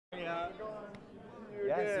Yeah. You're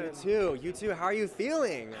Yes, good. you too. You too. How are you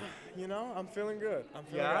feeling? You know, I'm feeling good.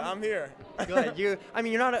 Yeah? Good. I'm here. Good. I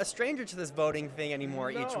mean, you're not a stranger to this voting thing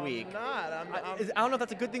anymore No, each week. I'm not. I don't know if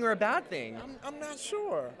that's a good thing or a bad thing. I'm not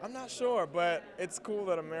sure. I'm not sure, but it's cool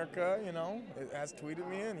that America, you know, it has tweeted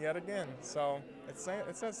me in yet again. So it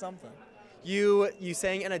says something. You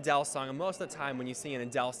sang an Adele song, and most of the time when you sing an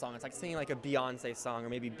Adele song, it's like singing like a Beyonce song or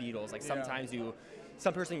maybe Beatles. Like Yeah. sometimes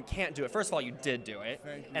some person can't do it. First of all, you did do it.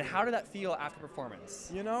 Thank you. And how did that feel after performance?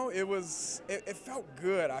 You know, it felt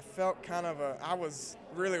good. I felt I was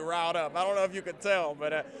really riled up. I don't know if you could tell,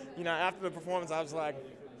 but you know, after the performance, I was like,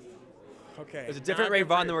 okay. There's a different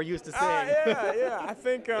Rayvon than we're used to seeing. Yeah. I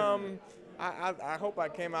think I hope I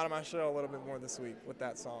came out of my shell a little bit more this week with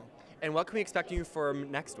that song. And what can we expect you for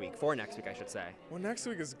next week? For next week, I should say. Well, next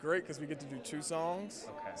week is great because we get to do 2 songs.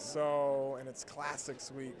 Okay. So, and it's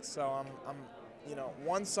classics week. So you know,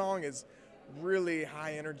 one song is really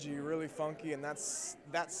high energy, really funky, and that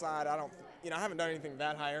side I haven't done anything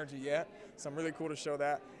that high energy yet. So I'm really cool to show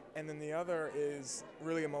that. And then the other is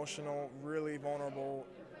really emotional, really vulnerable.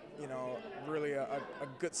 You know, really a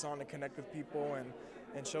good song to connect with people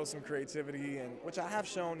and show some creativity, and which I have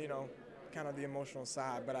shown. You know, kind of the emotional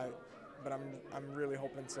side, but I'm really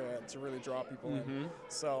hoping to really draw people in.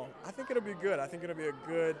 So I think it'll be good. I think it'll be a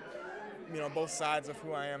good, you know, both sides of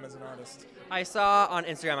who I am as an artist. I saw on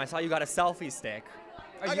Instagram, I saw you got a selfie stick.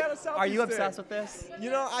 I got a selfie Are you stick. obsessed with this?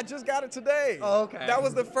 You know, I just got it today. Oh, okay. That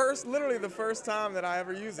was literally the first time that I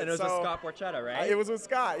ever used it. And it was with Scott Borchetta, right? It was with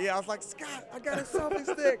Scott. Yeah, I was like, Scott, I got a selfie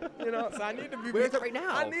stick. You know, so I need to be. Where is it right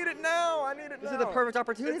now? I need it now. This is the perfect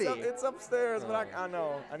opportunity. It's upstairs, but I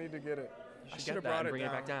know. I need to get it. You I should should have get that brought and it bring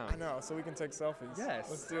down. it back down. I know, so we can take selfies. Yes.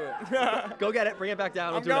 Let's do it. Go get it, bring it back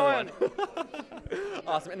down, we'll I'm do another going. one.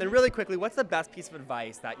 Awesome. And then really quickly, what's the best piece of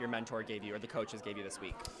advice that your mentor gave you or the coaches gave you this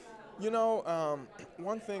week? You know,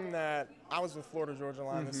 one thing that I was with Florida Georgia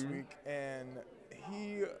Line this week, and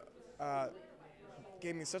he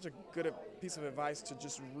gave me such a good piece of advice to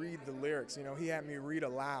just read the lyrics. You know, he had me read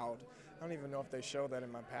aloud. I don't even know if they showed that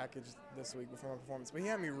in my package this week before my performance, but he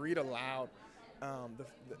had me read aloud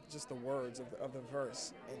just the words of the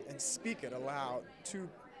verse and speak it aloud to,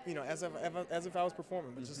 you know, as if I was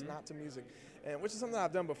performing, but just not to music. And which is something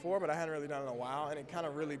I've done before, but I hadn't really done in a while, and it kind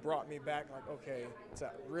of really brought me back, like, okay,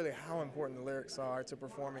 to really how important the lyrics are to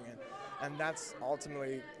performing, and that's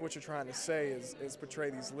ultimately what you're trying to say is portray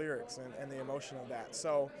these lyrics and the emotion of that.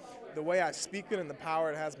 So the way I speak it and the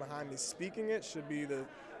power it has behind me speaking it should be the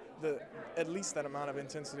at least that amount of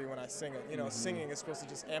intensity when I sing it. You know, singing is supposed to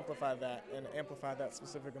just amplify that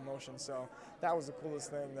specific emotion. So that was the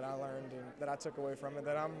coolest thing that I learned and that I took away from it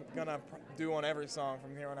that I'm gonna do on every song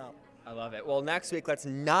from here on out. I love it. Well, next week, let's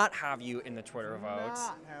not have you in the Twitter votes,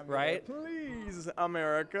 right? Please,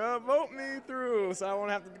 America, vote me through so I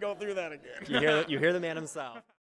won't have to go through that again. You hear the man himself.